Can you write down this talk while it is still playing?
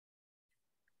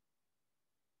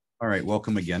All right,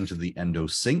 welcome again to the Endo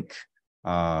Sync.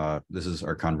 This is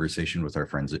our conversation with our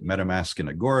friends at MetaMask and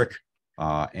Agoric,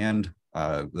 and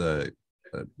the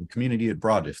community at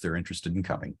Broad if they're interested in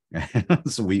coming.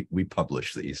 So we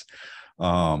publish these.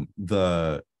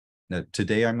 Today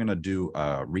I'm going to do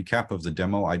a recap of the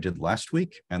demo I did last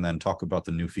week, and then talk about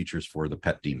the new features for the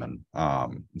Pet Daemon.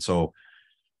 So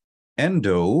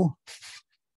Endo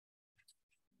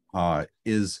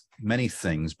is many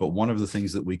things, but one of the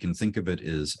things that we can think of it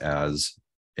is as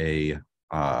a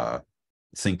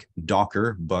think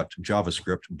Docker, but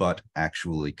JavaScript, but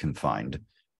actually confined.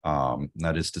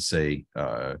 That is to say,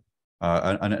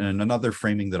 and another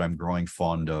framing that I'm growing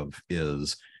fond of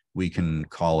is we can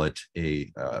call it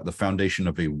the foundation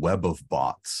of a web of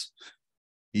bots.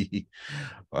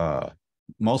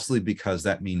 Mostly because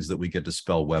that means that we get to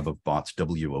spell web of bots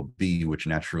W-O-B, which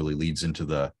naturally leads into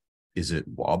the, is it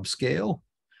WOB scale?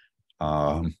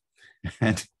 And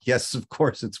yes, of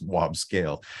course, it's WOB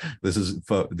scale. This is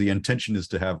the intention is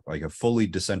to have like a fully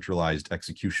decentralized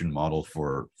execution model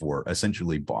for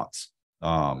essentially bots.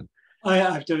 I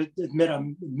have to admit,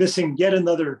 I'm missing yet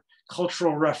another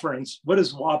cultural reference. What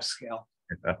is WOB scale?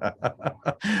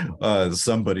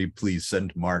 Somebody please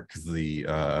send Mark the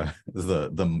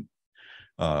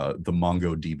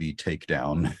MongoDB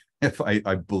takedown. If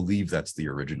I believe that's the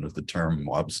origin of the term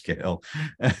WOB scale.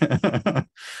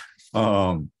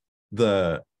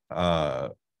 That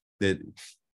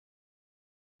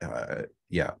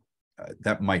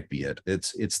might be it.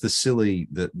 It's the silly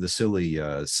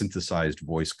synthesized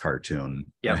voice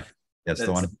cartoon. Yeah, that's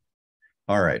the one.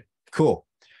 All right, cool.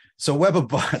 So web of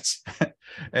bots,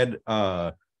 and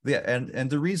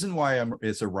the reason why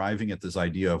it's arriving at this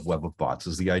idea of web of bots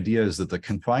is the idea is that the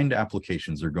confined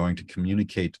applications are going to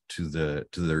communicate to the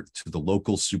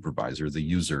local supervisor, the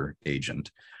user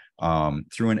agent,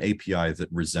 through an API that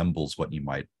resembles what you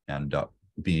might end up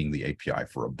being the API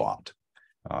for a bot.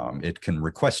 It can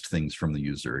request things from the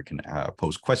user. It can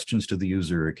pose questions to the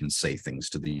user. It can say things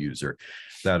to the user.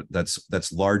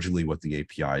 That's largely what the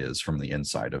API is from the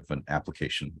inside of an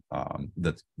application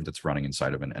that's running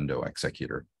inside of an Endo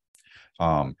executor.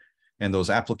 And those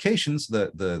applications,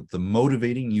 the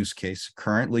motivating use case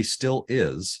currently still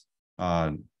is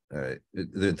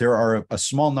there are a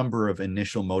small number of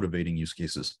initial motivating use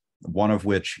cases. One of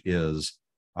which is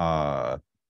a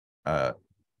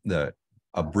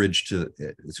bridge to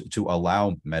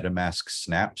allow MetaMask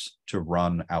snaps to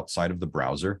run outside of the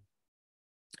browser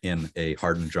in a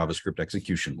hardened JavaScript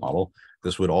execution model.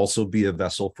 This would also be a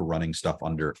vessel for running stuff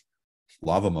under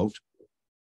LavaMoat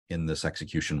in this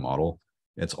execution model.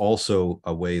 It's also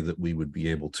a way that we would be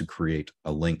able to create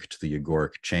a link to the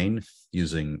Agoric chain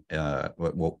using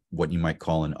what you might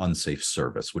call an unsafe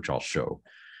service, which I'll show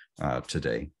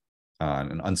today.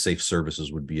 And unsafe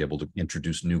services would be able to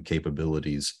introduce new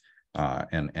capabilities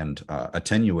and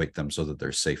attenuate them so that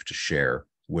they're safe to share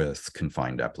with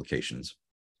confined applications.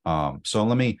 So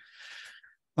let me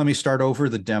start over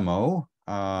the demo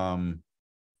and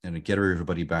get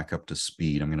everybody back up to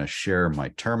speed. I'm going to share my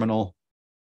terminal.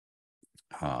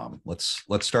 Let's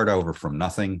start over from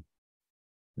nothing.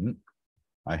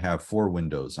 I have 4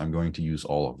 windows. I'm going to use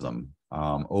all of them.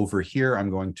 Over here, I'm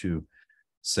going to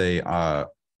say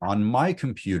on my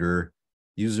computer,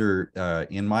 user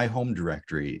in my home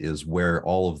directory is where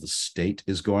all of the state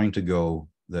is going to go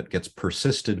that gets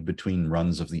persisted between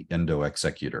runs of the Endo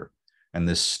executor. And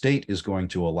this state is going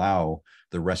to allow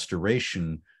the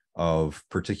restoration of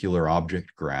particular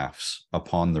object graphs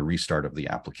upon the restart of the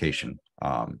application.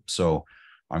 So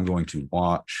I'm going to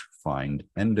watch find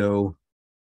Endo,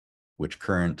 which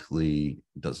currently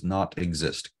does not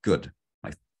exist. Good.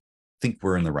 I think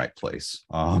we're in the right place.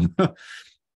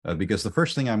 Because the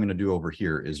first thing I'm going to do over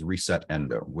here is reset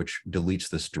Endo, which deletes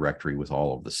this directory with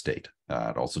all of the state.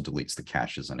 It also deletes the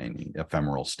caches and any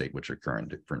ephemeral state which occur in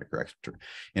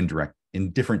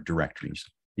different directories.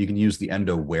 You can use the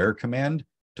endo where command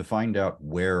to find out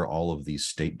where all of these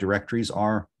state directories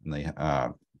are, and they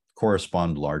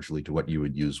correspond largely to what you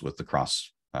would use with the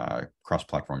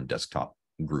cross-platform desktop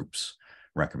groups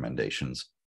recommendations.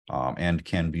 And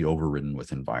can be overridden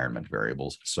with environment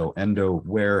variables. So endo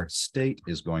where state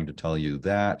is going to tell you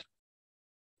that.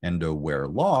 Endo where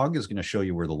log is going to show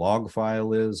you where the log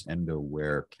file is. Endo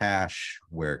where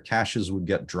caches would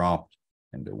get dropped.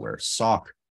 Endo where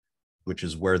sock, which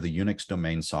is where the Unix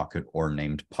domain socket or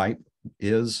named pipe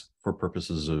is for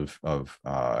purposes of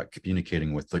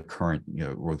communicating with the current,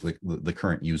 or the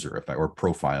current user or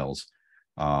profiles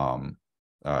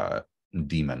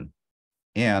daemon.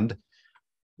 And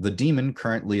the daemon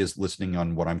currently is listening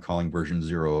on what I'm calling version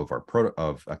 0 of our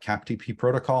of a CapTP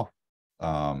protocol.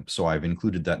 So I've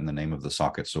included that in the name of the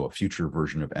socket, so a future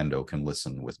version of Endo can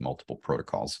listen with multiple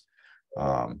protocols.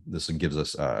 This gives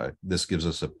us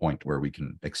a point where we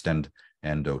can extend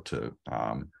Endo to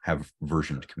have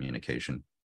versioned communication.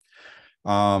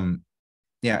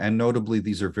 Yeah, and notably,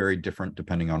 these are very different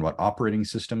depending on what operating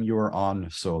system you are on.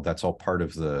 So that's all part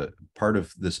of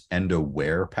this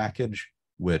Endo-ware package,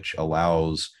 which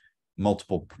allows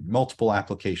multiple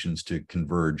applications to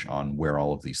converge on where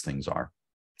all of these things are.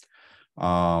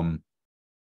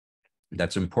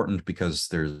 That's important because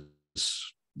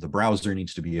the browser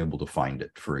needs to be able to find it,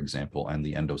 for example, and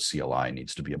the Endo CLI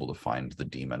needs to be able to find the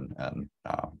daemon. And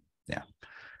yeah.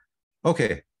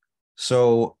 Okay,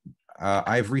 so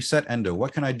I've reset Endo.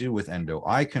 What can I do with Endo?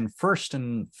 I can first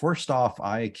off,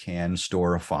 I can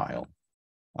store a file,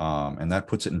 and that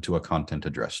puts it into a content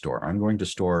address store. I'm going to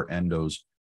store Endo's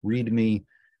README,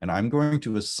 and I'm going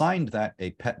to assign that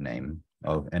a pet name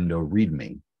of Endo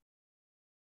README.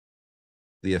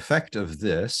 The effect of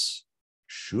this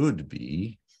should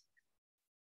be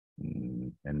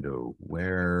Endo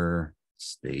where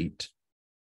state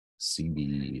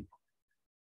cd.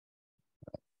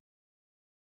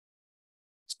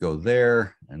 Let's go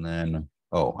there, and then,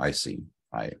 oh, I see.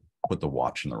 I put the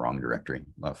watch in the wrong directory.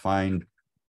 Find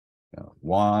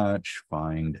watch,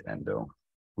 find Endo.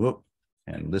 Whoop,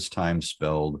 and this time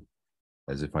spelled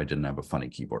as if I didn't have a funny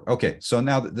keyboard. Okay, so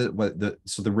now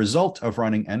the result of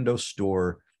running Endo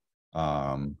store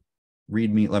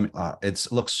README, it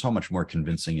looks so much more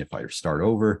convincing if I start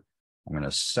over. I'm going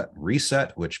to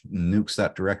reset, which nukes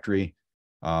that directory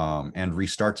and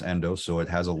restarts Endo, so it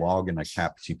has a log and a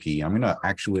captp. I'm going to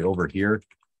actually over here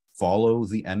follow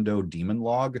the Endo daemon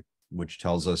log, which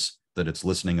tells us that it's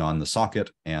listening on the socket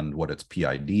and what its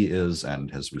PID is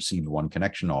and has received one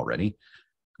connection already.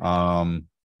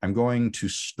 I'm going to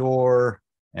store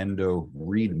Endo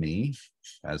README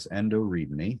as Endo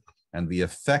README, and the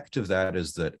effect of that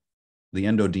is that the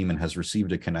Endo daemon has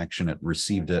received a connection, it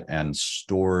received it and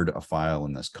stored a file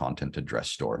in this content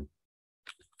address store,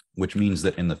 which means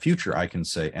that in the future I can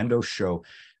say Endo show,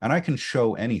 and I can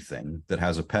show anything that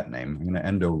has a pet name. I'm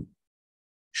going to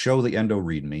show the Endo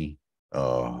README.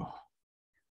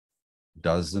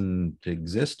 Doesn't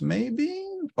exist, maybe?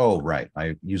 Oh, right,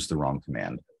 I used the wrong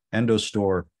command. Endo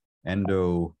store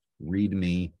Endo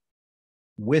README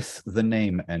with the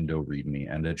name Endo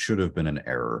README, and it should have been an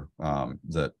error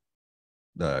that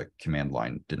the command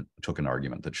line took an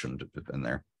argument that shouldn't have been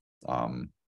there.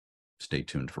 Stay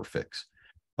tuned for fix.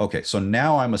 Okay, so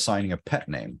now I'm assigning a pet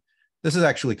name. This is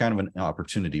actually kind of an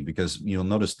opportunity because you'll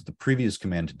notice that the previous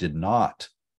command did not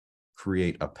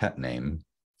create a pet name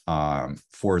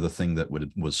for the thing that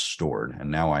was stored, and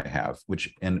now I have,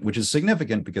 which is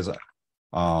significant because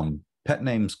pet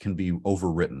names can be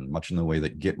overwritten, much in the way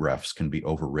that git refs can be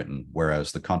overwritten,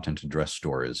 whereas the content address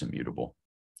store is immutable.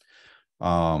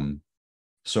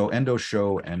 So Endo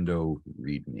show Endo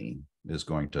README is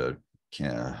going to,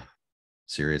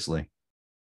 seriously?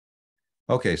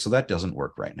 Okay, so that doesn't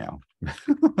work right now.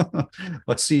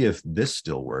 Let's see if this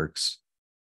still works.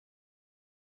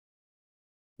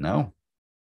 No,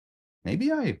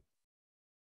 maybe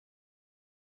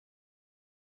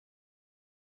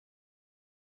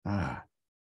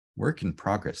work in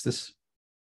progress. This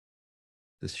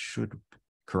should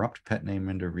corrupt pet name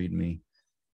Endo README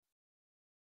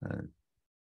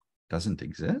doesn't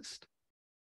exist.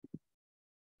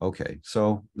 Okay,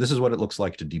 so this is what it looks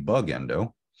like to debug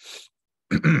Endo.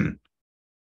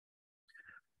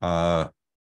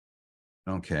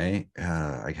 Okay,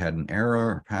 I had an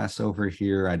error pass over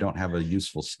here. I don't have a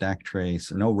useful stack trace.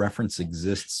 No reference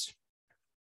exists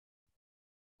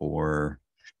for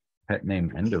pet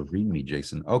name Endo README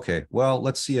JSON. Okay, well,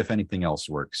 let's see if anything else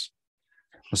works.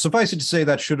 Suffice it to say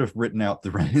that should have written out the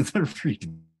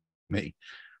README.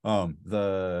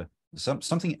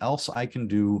 Something else I can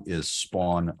do is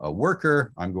spawn a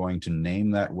worker. I'm going to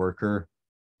name that worker.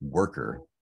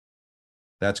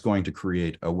 That's going to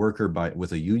create a worker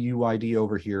with a UUID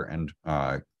over here and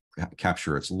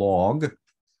capture its log.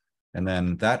 And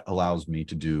then that allows me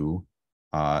to do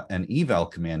an eval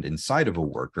command inside of a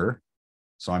worker.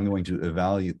 So I'm going to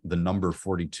evaluate the number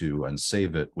 42 and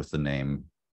save it with the name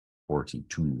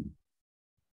 42.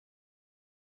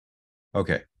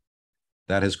 Okay.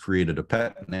 That has created a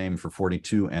pet name for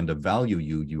 42 and a value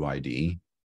UUID,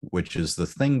 which is the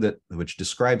thing which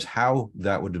describes how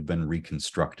that would have been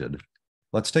reconstructed.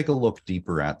 Let's take a look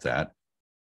deeper at that.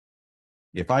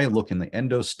 If I look in the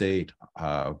Endo state,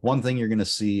 one thing you're going to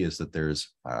see is that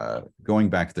there's, going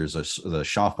back, there's the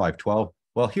SHA-512.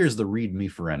 Well, here's the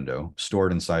README for Endo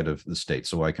stored inside of the state.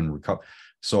 So I can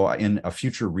So in a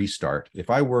future restart, if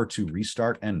I were to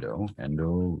restart Endo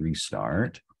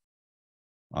restart,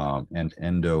 and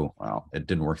Endo, well, it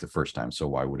didn't work the first time, so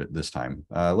why would it this time?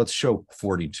 Let's show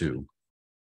 42.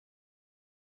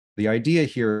 The idea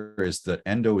here is that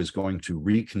Endo is going to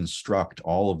reconstruct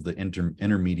all of the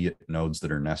intermediate nodes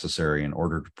that are necessary in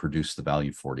order to produce the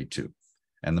value 42.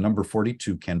 And the number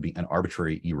 42 can be an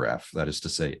arbitrary EREF, that is to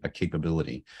say, a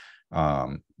capability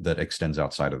that extends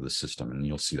outside of the system. And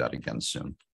you'll see that again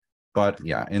soon. But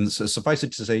yeah, and so suffice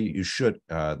it to say, you should,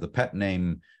 the pet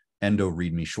name Endo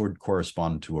README should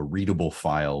correspond to a readable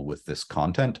file with this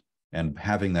content, and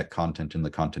having that content in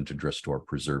the content address store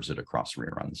preserves it across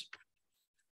reruns.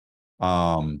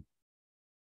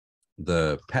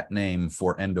 The pet name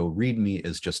for Endo README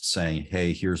is just saying,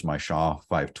 hey, here's my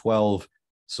SHA-512,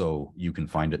 so you can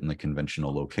find it in the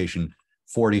conventional location.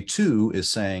 42 is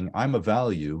saying, I'm a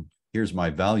value, here's my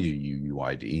value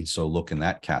UUID, so look in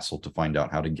that castle to find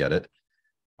out how to get it.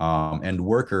 And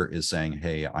worker is saying,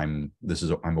 hey, I'm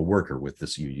a worker with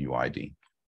this UUID.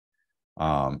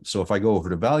 So if I go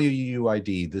over to value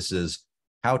UUID, this is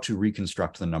how to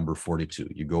reconstruct the number 42.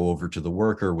 You go over to the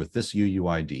worker with this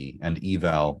UUID and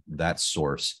eval that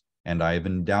source. And I have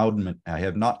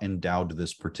not endowed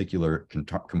this particular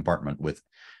compartment with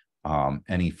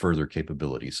any further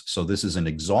capabilities. So this is an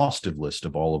exhaustive list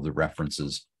of all of the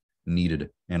references needed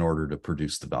in order to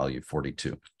produce the value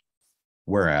 42.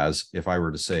 Whereas if I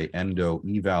were to say Endo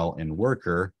eval in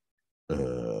worker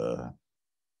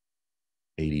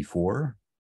 84,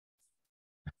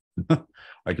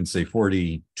 I can say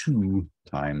 42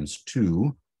 times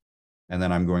 2, and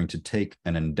then I'm going to take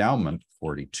an endowment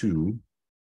 42,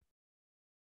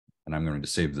 and I'm going to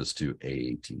save this to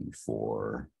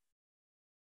 84.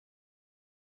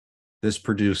 This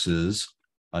produces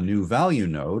a new value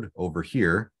node over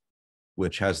here,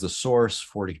 which has the source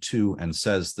 42 and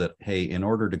says that, hey, in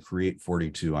order to create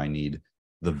 42, I need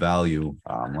the value.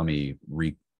 Let me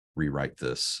rewrite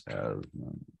this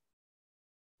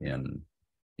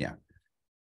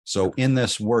So in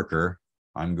this worker,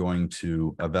 I'm going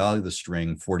to evaluate the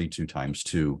string 42 times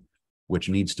 2, which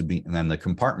needs to be, and then the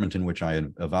compartment in which I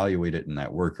evaluate it in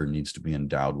that worker needs to be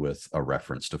endowed with a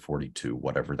reference to 42,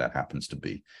 whatever that happens to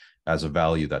be. As a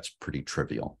value, that's pretty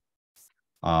trivial.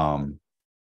 Other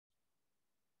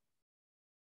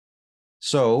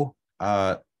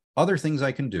things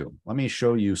I can do. Let me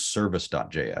show you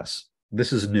service.js.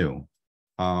 This is new.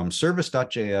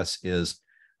 Service.js is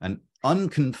an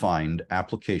unconfined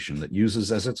application that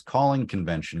uses as its calling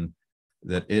convention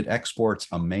that it exports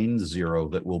a main 0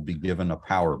 that will be given a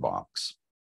power box.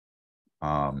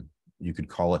 You could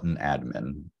call it an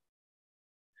admin,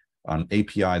 an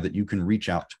API that you can reach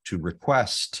out to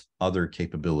request other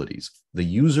capabilities. The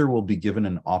user will be given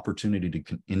an opportunity to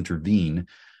intervene.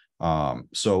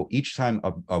 So each time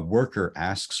a worker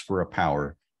asks for a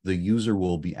power, the user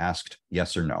will be asked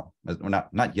yes or no.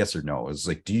 Not yes or no. It's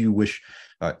like, do you wish,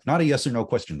 not a yes or no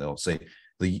question. They'll say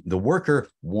the worker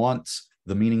wants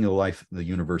the meaning of life, the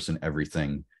universe, and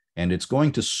everything. And it's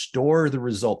going to store the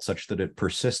result such that it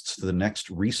persists to the next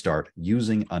restart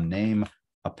using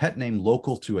a pet name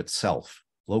local to itself,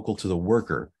 local to the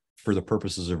worker, for the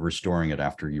purposes of restoring it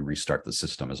after you restart the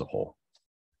system as a whole.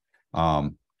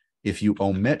 If you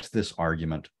omit this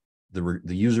argument, the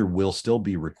user will still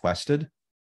be requested,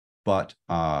 but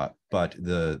it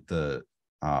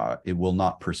will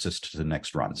not persist to the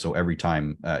next run. So every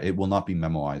time it will not be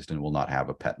memoized and will not have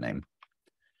a pet name.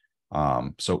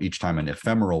 So each time an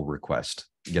ephemeral request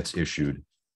gets issued,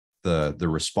 the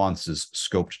response is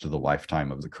scoped to the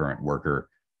lifetime of the current worker.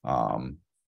 And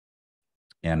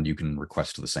you can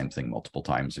request the same thing multiple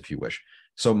times if you wish.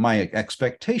 So my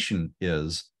expectation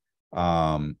is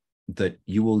that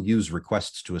you will use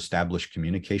requests to establish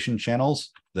communication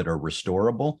channels that are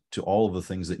restorable to all of the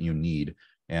things that you need.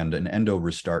 And an Endo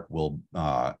restart will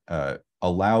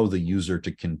allow the user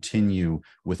to continue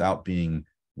without being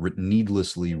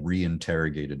needlessly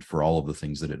reinterrogated for all of the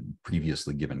things that had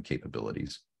previously given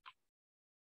capabilities.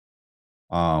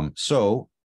 So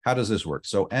how does this work?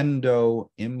 So Endo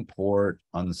import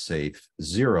unsafe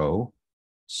 0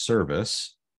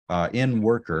 service in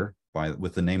worker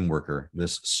with the name worker.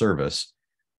 This service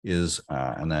is,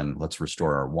 and then let's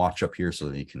restore our watch up here so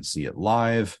that you can see it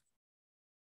live.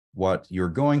 What you're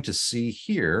going to see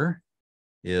here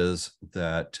is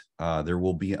that there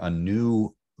will be a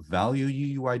new value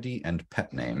UUID and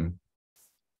pet name.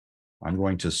 I'm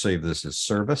going to save this as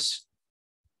service.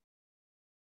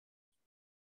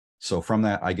 So from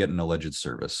that, I get an alleged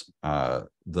service.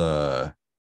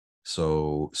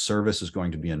 So service is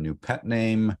going to be a new pet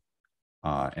name.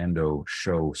 Endo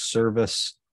show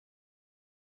service.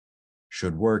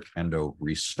 should work. Endo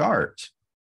restart.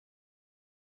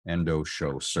 Endo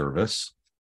show service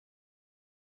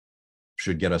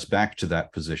should get us back to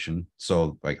that position.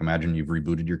 So like imagine you've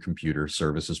rebooted your computer,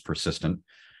 service is persistent.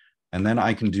 And then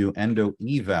I can do endo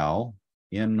eval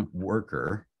in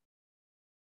worker,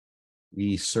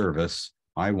 e-service.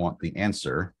 I want the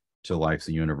answer to life,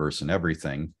 the universe, and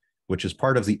everything, which is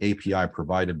part of the API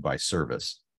provided by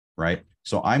service, right?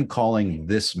 So I'm calling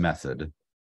this method,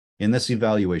 in this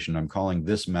evaluation, I'm calling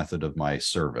this method of my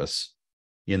service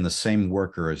in the same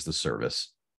worker as the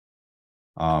service.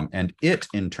 And it,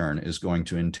 in turn, is going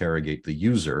to interrogate the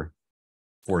user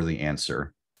for the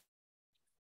answer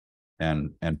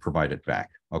and provide it back,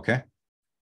 okay?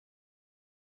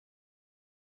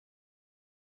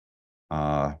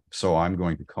 So I'm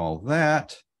going to call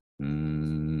that,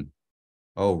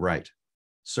 oh, right.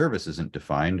 Service isn't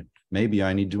defined. Maybe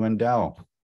I need to endow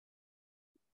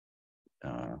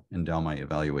my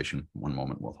evaluation. One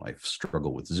moment while I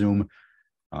struggle with Zoom.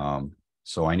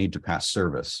 So I need to pass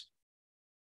service.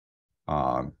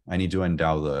 I need to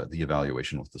endow the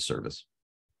evaluation with the service.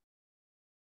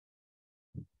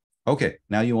 Okay,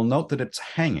 now you will note that it's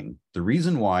hanging. The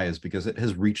reason why is because it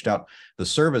has reached out. The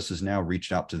service has now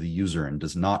reached out to the user and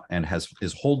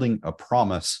is holding a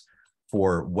promise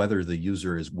for whether the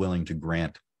user is willing to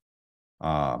grant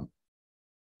willing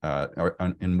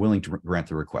to grant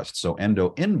the request. So endo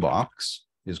inbox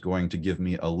is going to give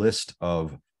me a list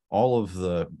of all of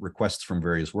the requests from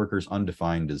various workers.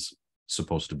 Undefined is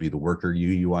supposed to be the worker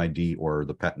UUID or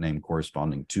the pet name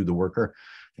corresponding to the worker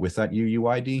with that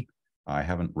UUID. I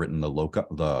haven't written the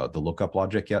lookup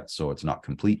logic yet, so it's not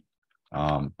complete.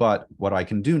 But what I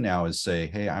can do now is say,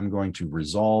 hey, I'm going to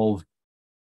resolve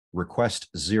request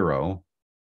 0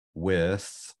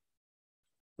 with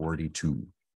 42.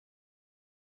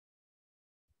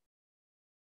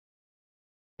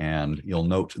 And you'll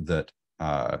note that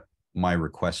my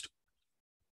request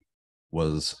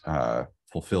was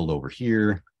fulfilled over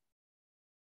here.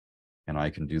 And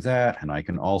I can do that. And I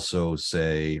can also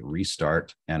say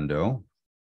restart endo.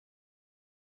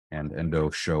 And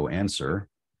endo show answer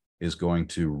is going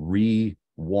to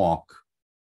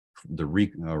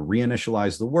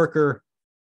reinitialize the worker,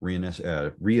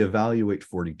 reevaluate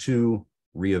 42,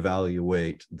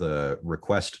 reevaluate the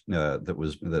request that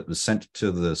was sent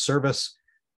to the service,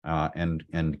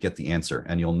 and get the answer.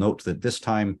 And you'll note that this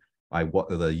time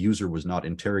the user was not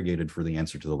interrogated for the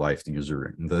answer to the life, the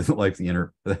user, the life,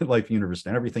 the life, universe,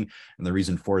 and everything. And the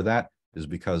reason for that is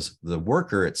because the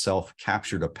worker itself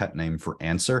captured a pet name for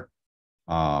answer.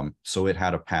 So it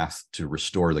had a path to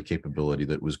restore the capability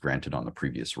that was granted on the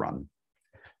previous run.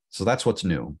 So that's what's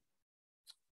new.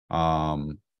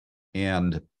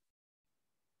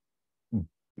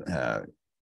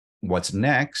 What's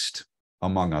next,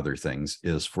 among other things,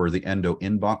 is for the endo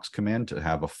inbox command to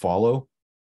have a follow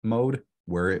mode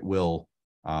where it will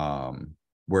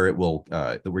where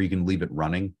you can leave it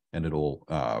running and it'll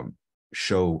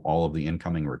show all of the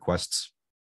incoming requests.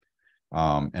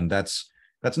 And that's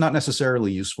not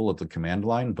necessarily useful at the command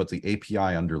line, but the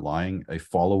API underlying a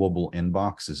followable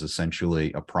inbox is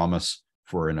essentially a promise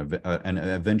for an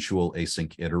eventual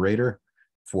async iterator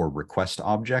for request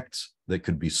objects that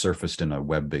could be surfaced in a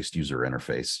web-based user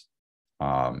interface.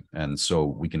 And so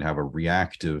we can have a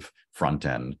reactive front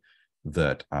end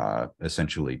that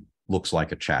essentially looks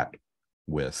like a chat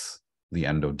with the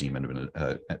Endo daemon,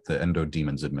 the Endo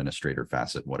daemon's administrator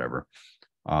facet, whatever.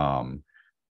 And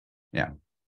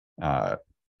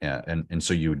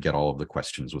so you would get all of the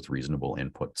questions with reasonable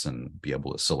inputs and be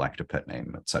able to select a pet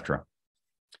name, etc.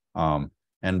 And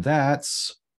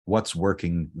that's what's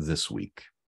working this week.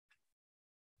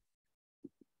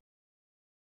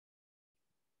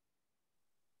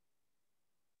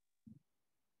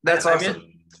 That's awesome.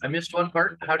 I missed one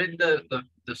part. How did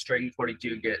the string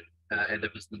 42 get end up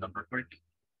as the number 42?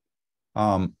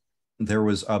 There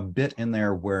was a bit in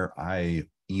there where I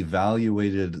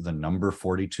evaluated the number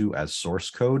 42 as source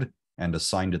code and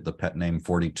assigned it the pet name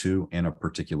 42 in a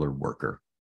particular worker.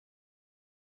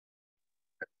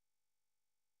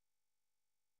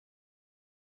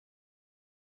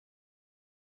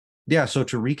 Yeah, so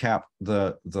to recap,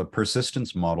 the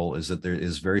persistence model is that there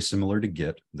is very similar to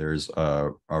Git. There's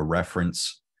a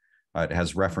reference. It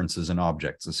has references and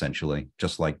objects, essentially,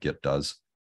 just like Git does.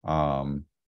 And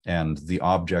the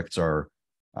objects are,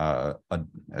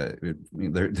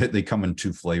 they come in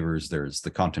two flavors. There's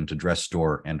the content address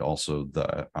store and also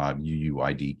the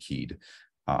UUID keyed,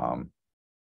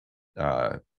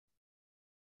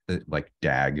 like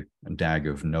DAG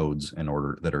of nodes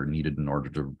that are needed in order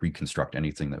to reconstruct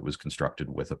anything that was constructed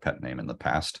with a pet name in the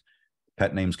past.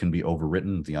 Pet names can be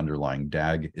overwritten. The underlying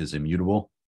DAG is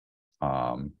immutable.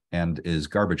 and is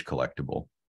garbage collectible,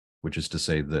 which is to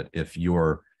say that if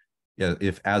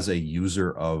as a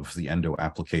user of the Endo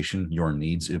application, your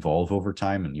needs evolve over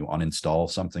time and you uninstall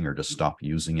something or just stop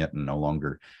using it and no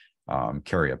longer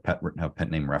carry a pet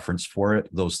name reference for it,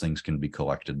 those things can be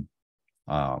collected,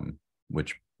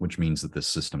 which means that this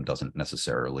system doesn't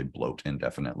necessarily bloat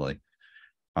indefinitely.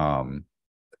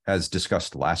 As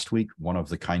discussed last week, one of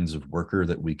the kinds of worker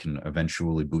that we can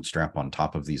eventually bootstrap on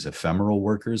top of these ephemeral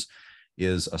workers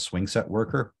is a swing set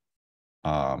worker,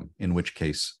 in which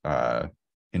case the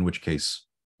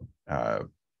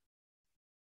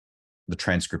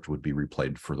transcript would be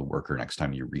replayed for the worker next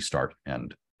time you restart.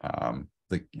 And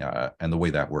the way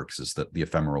that works is that the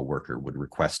ephemeral worker would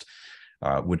request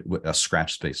would a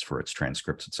scratch space for its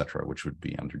transcripts, etc., which would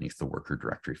be underneath the worker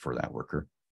directory for that worker.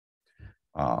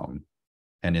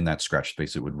 And in that scratch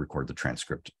space, it would record the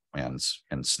transcript and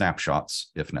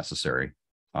snapshots if necessary,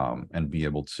 and be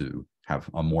able to have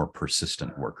a more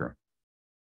persistent worker.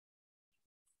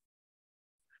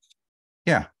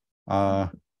 Yeah. I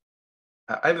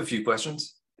have a few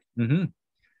questions. Mm-hmm.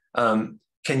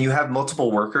 Can you have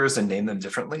multiple workers and name them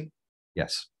differently?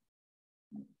 Yes.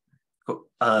 Cool.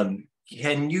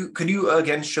 Could you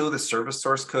again show the service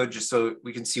source code just so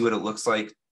we can see what it looks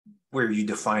like where you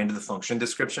defined the function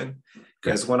description?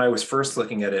 Because when I was first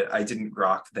looking at it, I didn't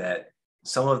grok that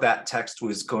some of that text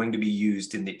was going to be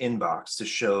used in the inbox to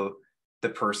show the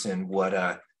person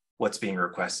what's being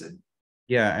requested.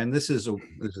 Yeah, and this is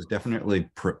definitely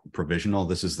provisional.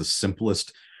 This is the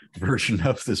simplest version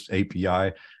of this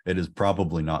API. It is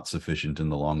probably not sufficient in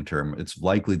the long term. It's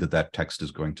likely that text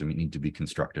is going to need to be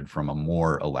constructed from a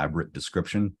more elaborate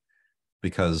description,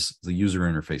 because the user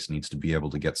interface needs to be able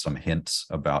to get some hints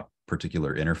about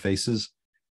particular interfaces,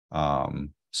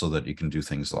 so that you can do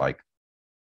things like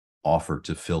offer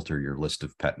to filter your list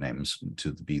of pet names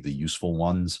to be the useful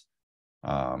ones,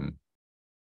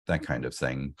 that kind of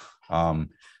thing.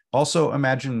 Also,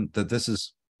 imagine that this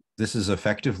is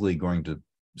effectively going to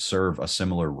serve a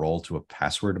similar role to a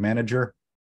password manager.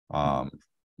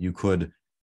 You could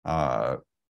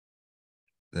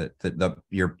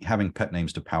you're having pet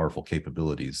names to powerful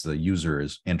capabilities. The user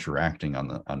is interacting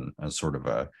on a sort of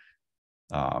a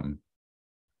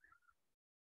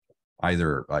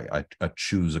either a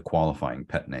choose a qualifying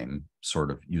pet name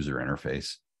sort of user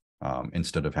interface,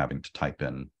 instead of having to type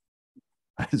in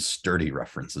sturdy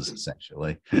references,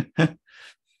 essentially.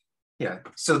 Yeah.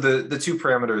 So the two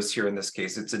parameters here in this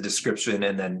case, it's a description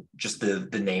and then just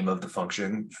the name of the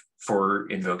function for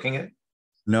invoking it.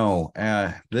 No,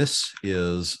 this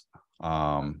is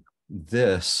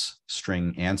this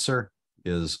string answer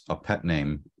is a pet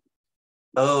name.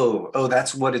 Oh,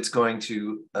 that's what it's going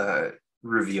to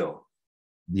reveal.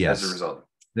 Yes. As a result.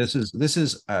 This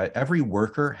is every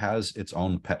worker has its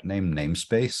own pet name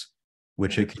namespace,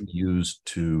 which it can use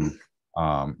to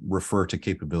refer to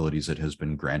capabilities that has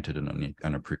been granted in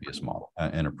a previous model,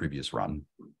 in a previous run.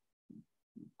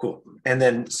 Cool. And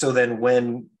then, so then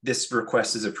when this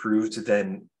request is approved,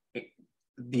 then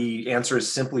the answer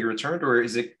is simply returned, or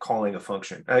is it calling a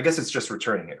function? I guess it's just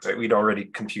returning it, right? We'd already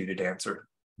computed answer.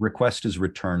 Request is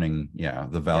returning,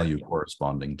 the value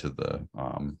corresponding to the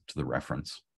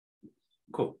reference.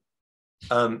 Cool.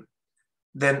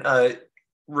 Then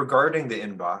regarding the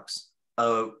inbox,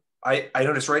 I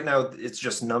noticed right now it's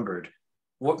just numbered.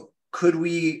 What could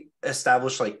we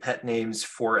establish like pet names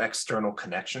for external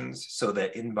connections so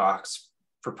that inbox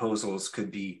proposals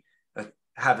could be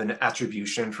have an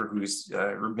attribution for who's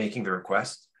making the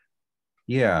request?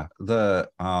 Yeah,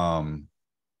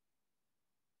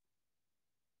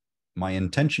 my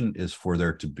intention is for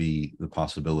there to be the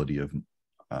possibility of,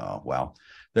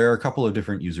 there are a couple of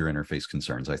different user interface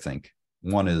concerns, I think.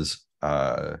 One is,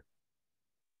 it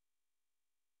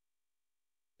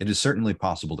is certainly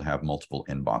possible to have multiple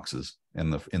inboxes.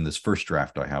 In this first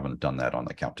draft, I haven't done that on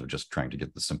account of just trying to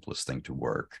get the simplest thing to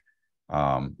work.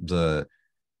 The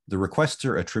requests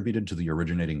are attributed to the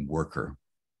originating worker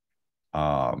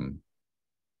in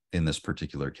this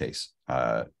particular case,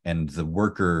 and the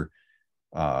worker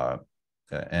and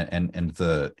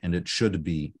it should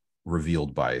be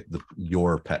revealed by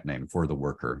your pet name for the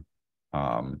worker.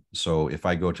 So if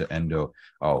I go to Endo,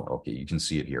 okay, you can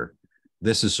see it here.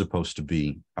 This is supposed to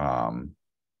be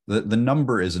the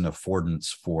number is an affordance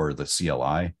for the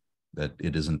CLI, that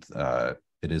it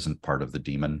isn't part of the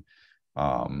daemon.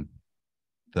 And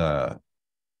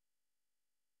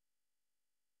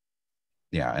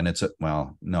it's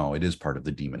no, it is part of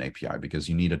the daemon API, because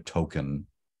you need a token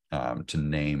to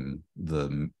name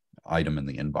the item in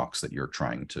the inbox that you're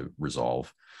trying to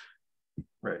resolve.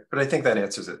 Right, but I think that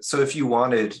answers it. So if you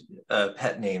wanted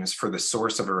pet names for the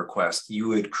source of a request, you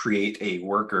would create a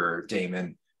worker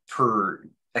daemon per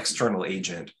external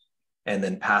agent and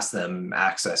then pass them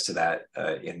access to that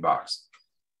inbox.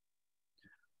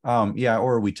 Yeah,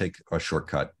 or we take a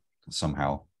shortcut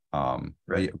somehow.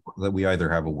 Right. We either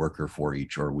have a worker for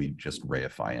each, or we just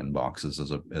reify inboxes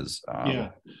Yeah.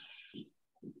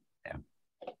 Yeah.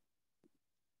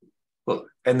 Well,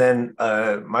 and then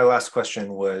my last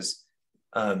question was,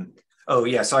 oh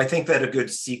yeah, so I think that a good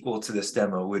sequel to this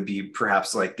demo would be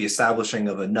perhaps like the establishing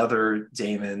of another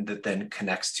daemon that then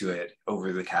connects to it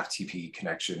over the CAFTP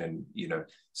connection, and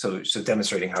so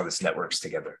demonstrating how this networks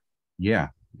together. Yeah.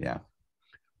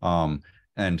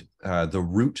 And the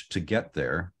route to get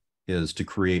there is to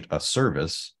create a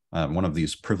service, one of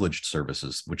these privileged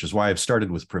services, which is why I've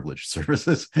started with privileged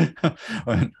services.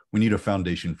 We need a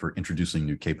foundation for introducing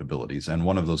new capabilities. And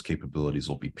one of those capabilities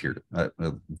will be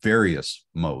various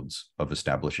modes of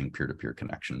establishing peer-to-peer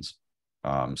connections.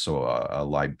 So a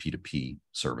live P2P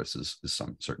service is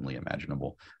certainly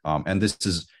imaginable. And this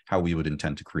is how we would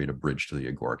intend to create a bridge to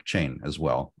the Agoric chain as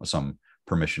well, some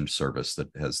permissioned service that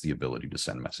has the ability to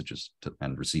send messages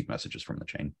and receive messages from the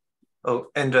chain. Oh,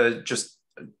 and just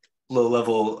low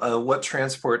level, what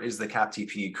transport is the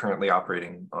CAPTP currently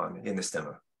operating on in this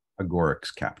demo?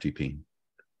 Agoric's CAPTP.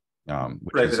 Right,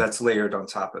 but that's layered on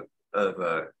top of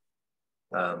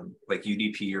like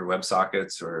UDP or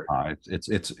WebSockets, or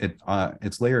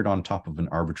it's layered on top of an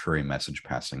arbitrary message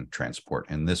passing transport.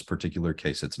 In this particular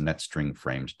case, it's netstring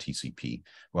framed TCP.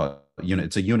 Well,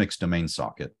 it's a Unix domain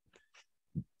socket.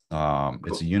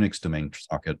 It's a Unix domain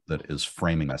socket that is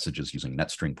framing messages using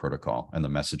netstring protocol, and the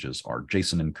messages are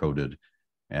JSON encoded,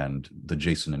 and the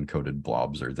JSON encoded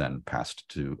blobs are then passed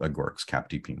to Agoric's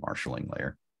CAPTP marshalling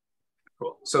layer.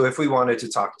 Cool. So if we wanted to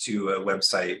talk to a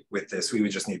website with this, we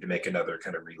would just need to make another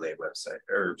kind of relay website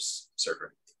or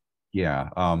server. Yeah,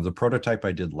 the prototype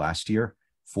I did last year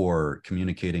for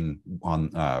communicating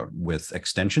on with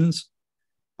extensions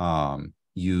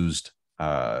used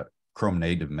Chrome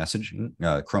native message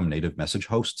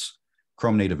hosts.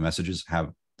 Chrome native messages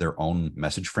have their own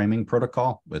message framing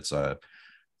protocol. It's a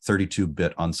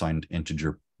 32-bit unsigned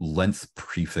integer length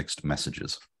prefixed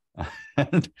messages,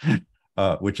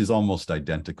 which is almost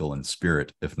identical in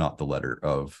spirit, if not the letter,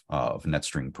 of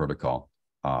netstring protocol.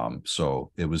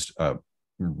 So it was a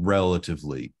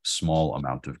relatively small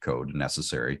amount of code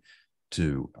necessary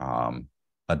to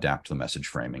adapt the message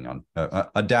framing on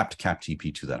adapt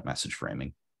CAPTP to that message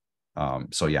framing.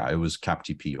 So yeah, it was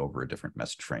CAPTP over a different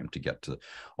message frame to get to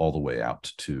all the way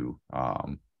out to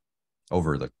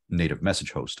over the native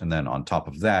message host. And then on top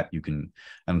of that, using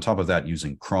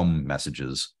Chrome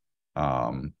messages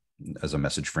as a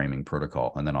message framing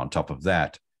protocol. And then on top of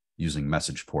that, using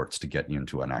message ports to get you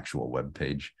into an actual web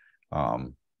page.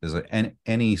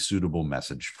 Any suitable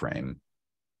message frame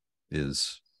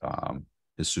is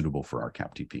suitable for our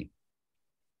CAPTP.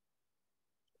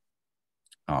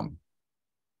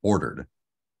 Ordered,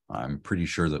 I'm pretty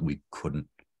sure that we couldn't.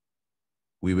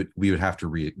 We would have to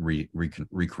recreate.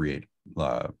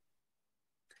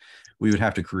 We would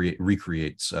have to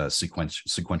recreate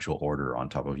sequential order on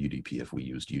top of UDP if we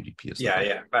used UDP as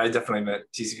yeah. I definitely meant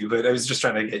TCP, but I was just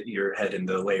trying to get your head in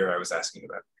the layer I was asking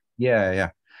about.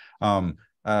 Yeah.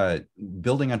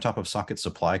 Building on top of Socket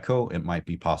Supply Co, it might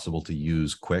be possible to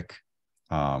use Quick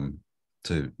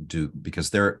to do,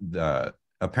 because they're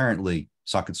apparently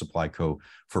Socket Supply Co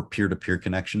for peer-to-peer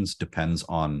connections depends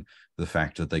on the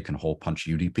fact that they can hole punch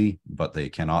UDP, but they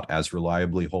cannot as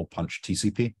reliably hole punch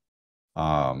TCP.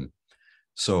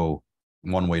 So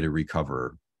one way to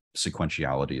recover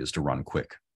sequentiality is to run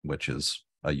Quick, which is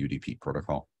a UDP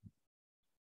protocol.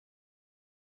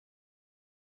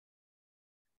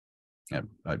 And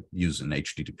I use an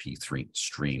HTTP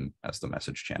stream as the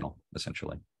message channel,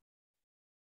 essentially.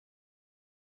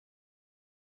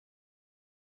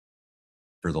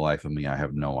 For the life of me, I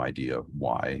have no idea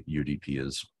why UDP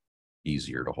is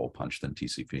easier to hole punch than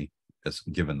TCP,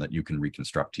 given that you can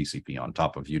reconstruct TCP on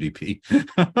top of UDP.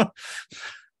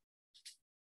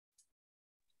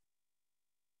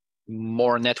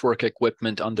 More network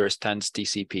equipment understands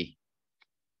TCP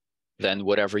than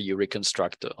whatever you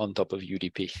reconstruct on top of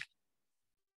UDP.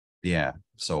 Yeah,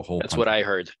 so hole That's what I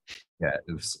heard. Yeah,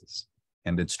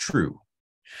 and it's true.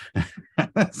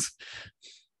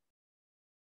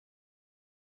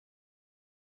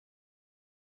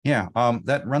 Yeah,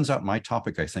 that runs out my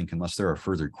topic, I think, unless there are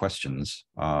further questions.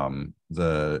 As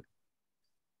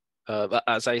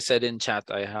I said in chat,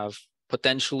 I have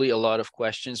potentially a lot of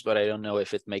questions, but I don't know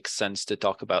if it makes sense to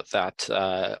talk about that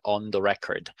on the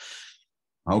record.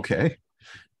 Okay.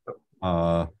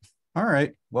 All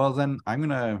right. Well, then I'm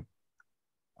gonna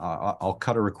I'll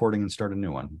cut a recording and start a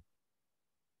new one.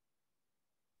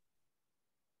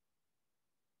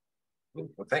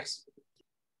 Well, thanks.